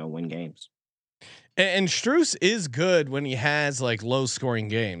trying to, win games. And Strus is good when he has like low scoring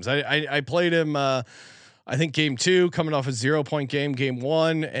games. I played him. I think game 2 coming off a 0-point game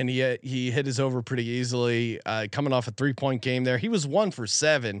 1, and he hit his over pretty easily. Coming off a 3-point game there, he was 1 for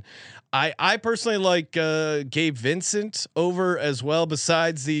 7. I personally like Gabe Vincent over as well.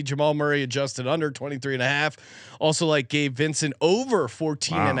 Besides the Jamal Murray adjusted under 23.5, also like Gabe Vincent over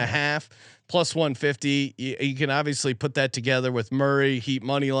 14.5. Plus 150. You can obviously put that together with Murray, Heat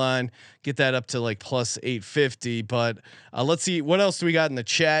money line, get that up to like plus 850. But let's see what else do we got in the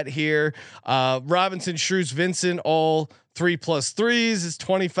chat here. Robinson, Strus, Vincent, all 3+3s is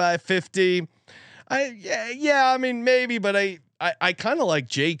 2550. I mean maybe, but I kind of like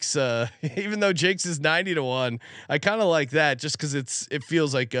Jake's. Even though Jake's is 90 to 1, I kind of like that just because it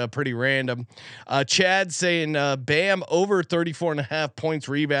feels like pretty random. Chad saying Bam over 34.5 points,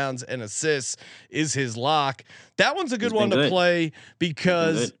 rebounds, and assists is his lock. That one's a good one to play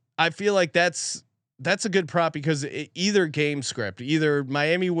because I feel like that's a good prop because either game script, either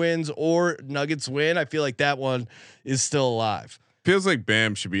Miami wins or Nuggets win. I feel like that one is still alive. Feels like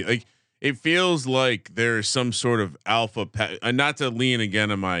Bam should be like. It feels like there's some sort of alpha not to lean again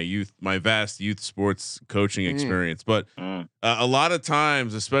on my vast youth sports coaching experience, but a lot of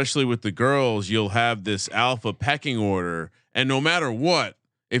times, especially with the girls, you'll have this alpha pecking order, and no matter what,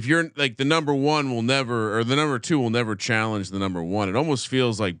 if you're like the number 1 will never, or the number 2 will never challenge the number 1. It almost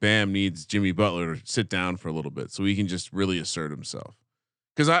feels like Bam needs Jimmy Butler to sit down for a little bit so he can just really assert himself.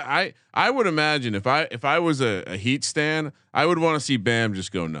 Because I would imagine if I was a Heat stan, I would want to see Bam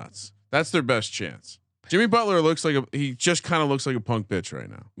just go nuts. That's their best chance. Jimmy Butler he just kind of looks like a punk bitch right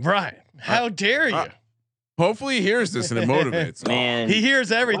now. Right. How dare you? Hopefully he hears this and it motivates. Man, he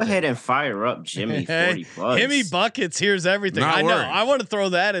hears everything. Go ahead and fire up Jimmy 40 plus. Jimmy buckets hears everything. Not I know. worried. I want to throw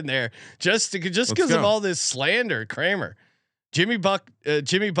that in there just because of all this slander, Kramer. Jimmy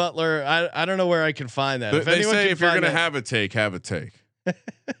Butler. I don't know where I can find that. They say if you're gonna have a take, have a take.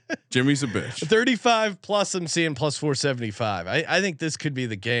 Jimmy's a bitch. 35 plus I'm seeing plus 475. I think this could be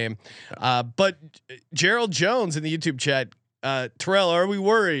the game. But Gerald Jones in the YouTube chat, Terrell, are we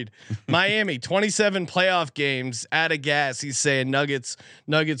worried? Miami 27 playoff games out of gas. He's saying Nuggets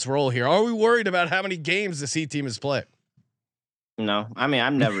roll here. Are we worried about how many games the C team has played? No, I mean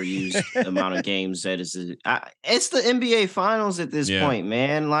I've never used the amount of games that is. It's the NBA Finals at this point,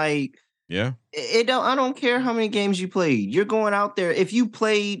 man. Like, I don't care how many games you played. You're going out there. If you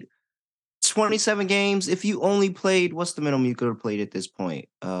played 27 games. If you only played, what's the minimum you could have played at this point?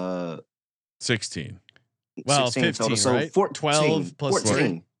 16. Well, 16 15, total. So right? 14, 12 plus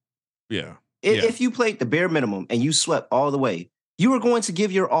 14. Yeah. If you played the bare minimum and you swept all the way, you are going to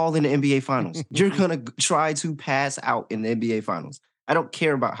give your all in the NBA Finals. You're going to try to pass out in the NBA Finals. I don't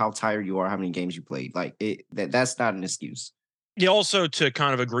care about how tired you are, how many games you played. Like that's not an excuse. Yeah, also to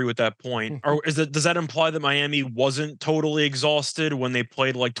kind of agree with that point, or does that imply that Miami wasn't totally exhausted when they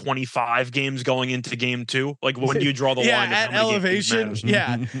played like 25 games going into game 2? Like when do you draw the line of at how many games elevation?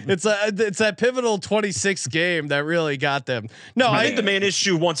 matters? Yeah, it's that pivotal 26 game that really got them. No, I think the main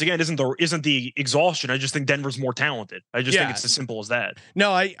issue once again isn't the exhaustion. I just think Denver's more talented. I just think it's as simple as that.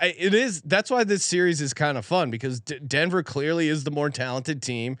 No, it is. That's why this series is kind of fun because Denver clearly is the more talented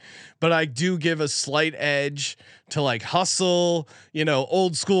team, but I do give a slight edge to like hustle,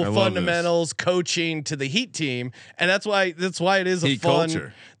 old school fundamentals, coaching to the Heat team, and that's why it is Heat a fun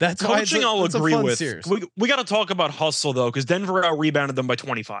culture. That's coaching. I'll agree with. Series. We got to talk about hustle though, because Denver out rebounded them by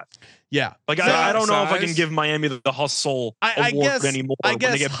 25. Yeah, like I don't know if I can give Miami the hustle award anymore when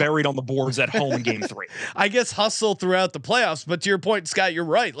they get buried on the boards at home in Game 3. I guess hustle throughout the playoffs, but to your point, Scott, you're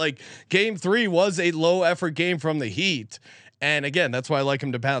right. Like Game 3 was a low effort game from the Heat. And again, that's why I like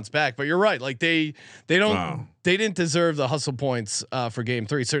him to bounce back. But you're right; like they didn't deserve the hustle points for Game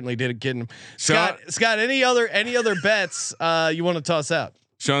 3. Certainly didn't get him. Scott, any other bets you want to toss out?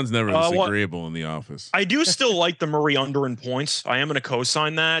 Sean's never disagreeable in the office. I do still like the Murray under in points. I am going to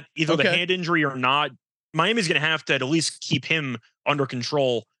co-sign that, either the hand injury or not. Miami's going to have to at least keep him under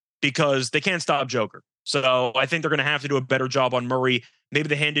control because they can't stop Joker. So I think they're going to have to do a better job on Murray. Maybe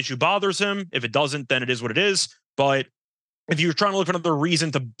the hand issue bothers him. If it doesn't, then it is what it is. But if you're trying to look for another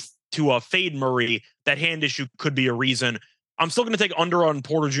reason to fade Murray, that hand issue could be a reason. I'm still going to take under on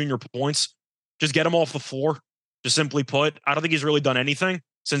Porter Jr. points. Just get him off the floor. Just simply put, I don't think he's really done anything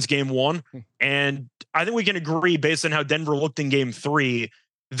since Game 1. And I think we can agree based on how Denver looked in Game 3,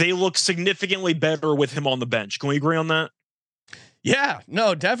 they look significantly better with him on the bench. Can we agree on that? Yeah,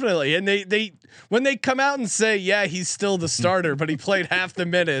 no, definitely. And they when they come out and say, yeah, he's still the starter, but he played half the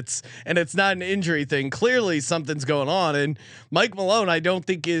minutes and it's not an injury thing. Clearly something's going on. And Mike Malone, I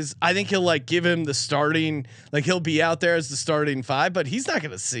think he'll like give him the starting, like he'll be out there as the starting 5, but he's not going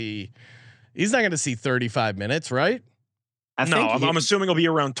to see 35 minutes, right? I'm assuming he'll be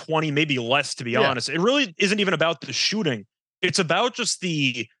around 20, maybe less, to be honest. It really isn't even about the shooting. It's about just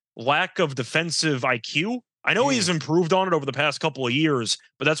the lack of defensive IQ. I know he's improved on it over the past couple of years,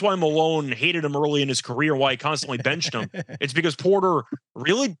 but that's why Malone hated him early in his career, why he constantly benched him. It's because Porter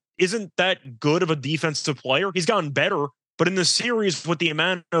really isn't that good of a defensive player. He's gotten better, but in the series with the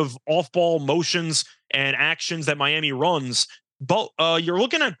amount of off-ball motions and actions that Miami runs, but you're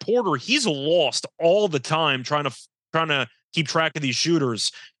looking at Porter, he's lost all the time trying to keep track of these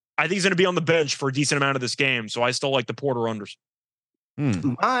shooters. I think he's going to be on the bench for a decent amount of this game, so I still like the Porter unders.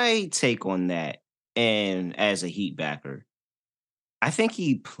 My take on that, and as a Heat backer, I think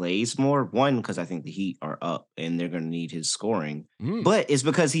he plays more. One, because I think the Heat are up and they're going to need his scoring. But it's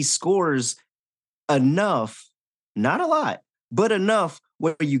because he scores enough, not a lot, but enough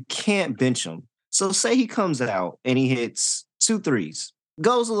where you can't bench him. So say he comes out and he hits 2 threes,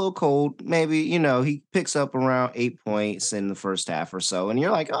 goes a little cold. Maybe, he picks up around 8 points in the first half or so. And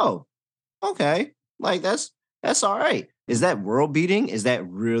you're like, oh, okay. Like that's all right. Is that world beating? Is that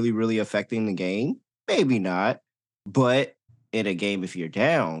really, really affecting the game? Maybe not. But in a game, if you're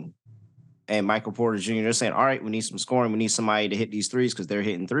down and Michael Porter Jr. is saying, all right, we need some scoring. We need somebody to hit these threes because they're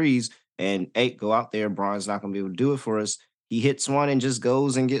hitting threes. And 8, go out there. Braun's not going to be able to do it for us. He hits one and just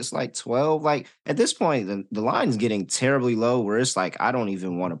goes and gets like 12. Like at this point, the line's getting terribly low where it's like, I don't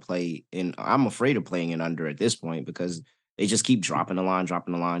even want to play in. I'm afraid of playing in under at this point because they just keep dropping the line.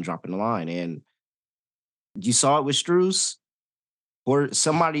 And you saw it with Strus or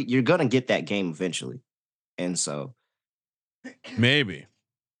somebody, you're going to get that game eventually. And so maybe.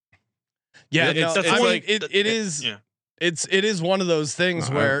 Yeah. It's It is one of those things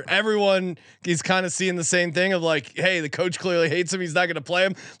where everyone is kind of seeing the same thing of like, hey, the coach clearly hates him. He's not going to play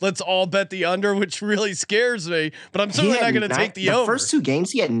him. Let's all bet the under, which really scares me. But I'm certainly not going to take the over. First 2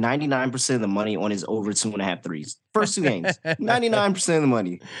 games, he had 99% of the money on his over 2.5 threes. First 2 games, 99% of the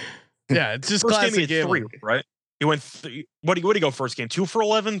money. Yeah, it's just first classic game. He had 3, right? He went. What did he go first game? 2 for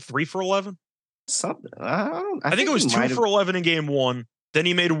 11, 3 for 11. Something. I think it was 2 for 11 in game 1. Then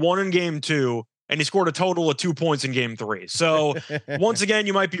he made 1 in game 2. And he scored a total of 2 points in game 3. So once again,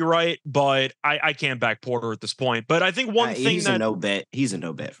 you might be right, but I can't back Porter at this point. But I think one thing he's a no bet. He's a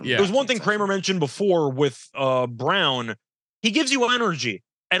no bet from There was one thing Kramer mentioned before with Brown. He gives you energy.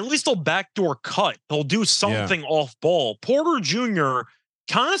 At least he'll backdoor cut. He'll do something off ball. Porter Jr.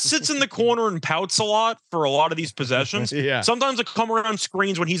 kind of sits in the corner and pouts a lot for a lot of these possessions. Yeah. Sometimes a come around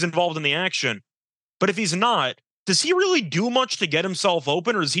screens when he's involved in the action. But if he's not, does he really do much to get himself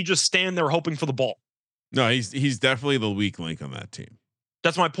open, or does he just stand there hoping for the ball? No, he's definitely the weak link on that team.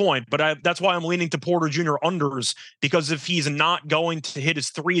 That's my point. But that's why I'm leaning to Porter Jr. unders, because if he's not going to hit his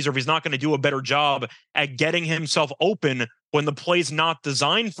threes, or if he's not going to do a better job at getting himself open when the play's not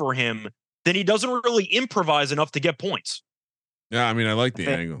designed for him, then he doesn't really improvise enough to get points. Yeah, I mean, I like the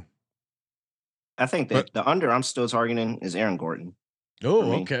angle. I think that the under I'm still targeting is Aaron Gordon.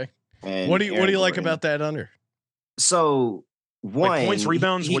 Oh, okay. And What do you like about that under? So one, Like points,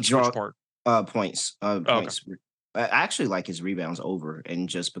 rebounds, which part? Points. Okay. Points. I actually like his rebounds over, and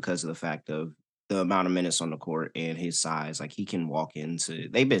just because of the fact of the amount of minutes on the court and his size, like he can walk into.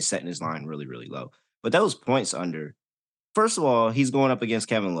 They've been setting his line really, really low. But those points under, first of all, he's going up against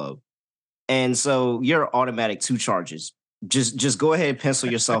Kevin Love, and so you're automatic 2 charges. Just go ahead and pencil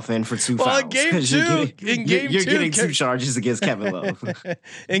yourself in for 2 fouls. In game 2, you're getting 2 charges against Kevin Love.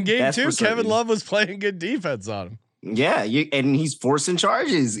 In game That's 2, for Kevin certain. Love was playing good defense on him. Yeah, and he's forcing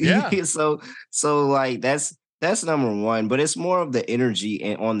charges. Yeah. so like that's number one. But it's more of the energy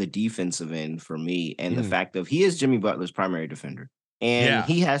and on the defensive end for me, and the fact of he is Jimmy Butler's primary defender, and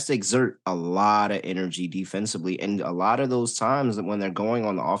he has to exert a lot of energy defensively, and a lot of those times that when they're going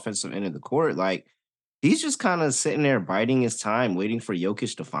on the offensive end of the court, like he's just kind of sitting there biding his time, waiting for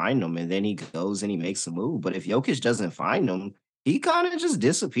Jokic to find him, and then he goes and he makes a move. But if Jokic doesn't find him, he kind of just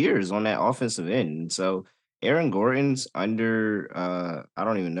disappears on that offensive end. And so Aaron Gordon's under, I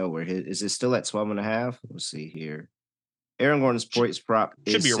don't even know where is it still at 12.5? Let's see here. Aaron Gordon's points prop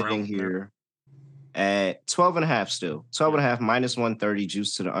is sitting here at 12.5 still. 12.5 minus 130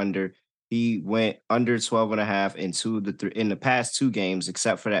 juice to the under. He went under 12.5 in the past 2 games,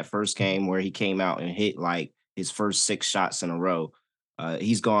 except for that first game where he came out and hit like his first 6 shots in a row.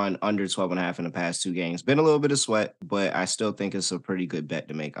 He's gone under 12.5 in the past 2 games. Been a little bit of sweat, but I still think it's a pretty good bet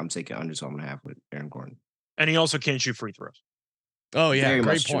to make. I'm taking under 12.5 with Aaron Gordon. And he also can't shoot free throws. Oh yeah, Very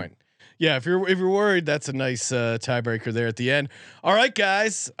great much true. point. Yeah, if you're worried, that's a nice tiebreaker there at the end. All right,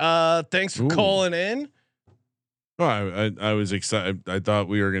 guys. Thanks for calling in. Oh, I was excited. I thought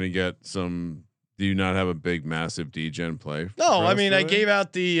we were gonna get some. Do you not have a big, massive D-Gen play? No, I mean I gave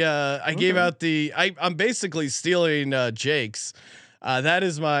out the. I'm basically stealing Jake's.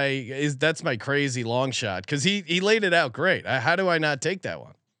 That's my crazy long shot because he laid it out great. How do I not take that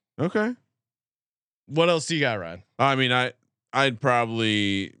one? Okay. What else do you got, Ryan? I mean, I'm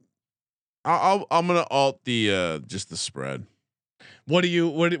gonna alt the just the spread.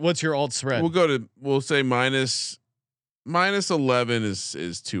 What's your alt spread? We'll say minus 11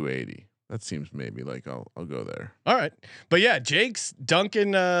 is 280. That seems maybe like I'll go there. All right. But yeah, Jake's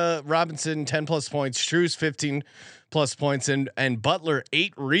Duncan Robinson 10+ points, Strus 15+ points, and Butler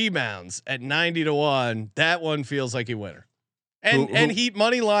 8 rebounds at 90-1. That one feels like a winner. And Heat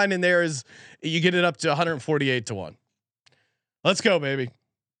money line in there is you get it up to 148-1. Let's go, baby.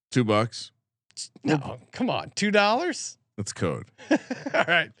 $2. No, come on, $2. That's code. All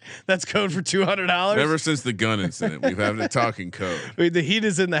right, that's code for $200. Ever since the gun incident, we've had a talking code. The heat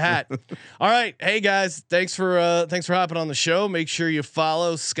is in the hat. All right, hey guys, thanks for hopping on the show. Make sure you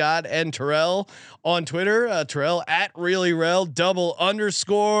follow Scott and Terrell on Twitter. Terrell at ReallyRel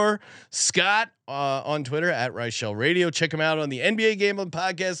 _. Scott on Twitter at Reichel Radio. Check him out on the NBA Gambling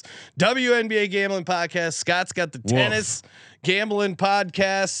Podcast, WNBA Gambling Podcast. Scott's got the tennis gambling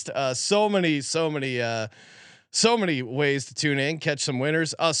podcast. So many ways to tune in, catch some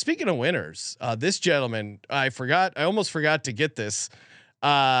winners. Speaking of winners, this gentleman, I almost forgot to get this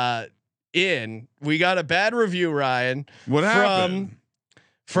in. We got a bad review, Ryan. What happened?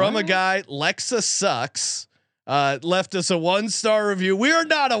 From a guy, Lexa Sucks, left us a 1-star review. We are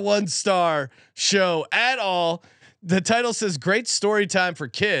not a 1-star show at all. The title says great story time for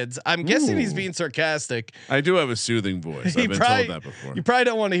kids. I'm guessing he's being sarcastic. I do have a soothing voice. I've been told that before. You probably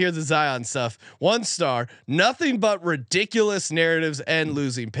don't want to hear the Zion stuff. 1 star, nothing but ridiculous narratives and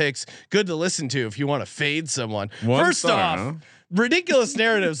losing picks. Good to listen to if you want to fade someone. First off, ridiculous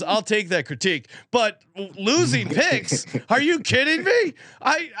narratives. I'll take that critique, but losing picks. Are you kidding me?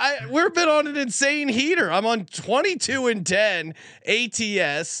 We've been on an insane heater. I'm on 22-10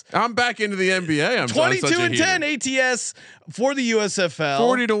 ATS. I'm back into the NBA. I'm 22-10 ATS for the USFL.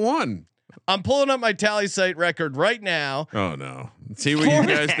 40-1. I'm pulling up my tally site record right now. Oh no! See what you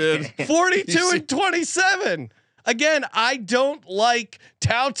guys did. 42-27. Again, I don't like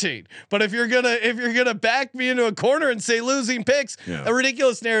touting, but if you're gonna back me into a corner and say losing picks, a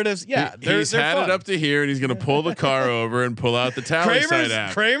ridiculous narratives, he's had fun. it up to here, and he's gonna pull the car over and pull out the tally side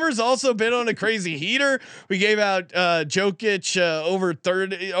app. Kramer's also been on a crazy heater. We gave out Jokic over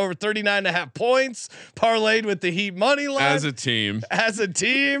 39.5 points, parlayed with the Heat money line as a team.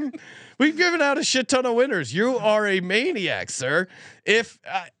 We've given out a shit ton of winners. You are a maniac, sir. If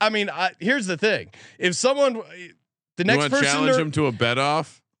here's the thing: if someone, the next person challenge him to a bet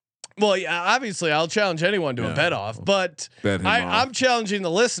off. Well, yeah, obviously I'll challenge anyone to a bet off, but I'm challenging the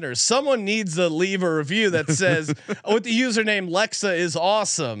listeners. Someone needs to leave a review that says with the username Lexa is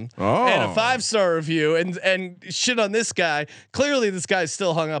awesome and a 5-star review and shit on this guy. Clearly, this guy's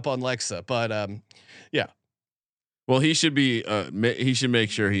still hung up on Lexa, but yeah. Well, he should be. He should make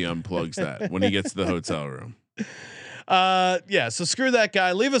sure he unplugs that when he gets to the hotel room. Yeah. So screw that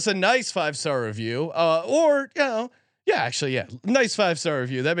guy. Leave us a nice 5-star review, or nice 5-star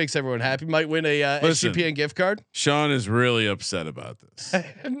review. That makes everyone happy. Might win a SGPN gift card. Sean is really upset about this.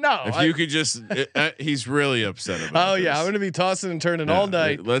 No, if you could just, he's really upset about. Oh yeah, I'm gonna be tossing and turning all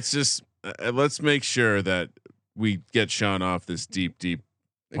night. Let's make sure that we get Sean off this deep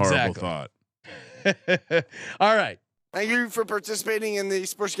horrible thought. All right. Thank you for participating in the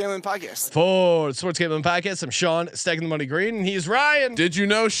Sports Gambling Podcast. For the Sports Gambling Podcast, I'm Sean, stacking the money green, and he's Ryan. Did you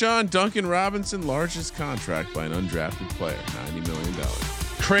know, Sean, Duncan Robinson, largest contract by an undrafted player, $90 million.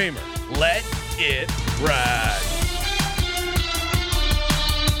 Kramer, let it ride.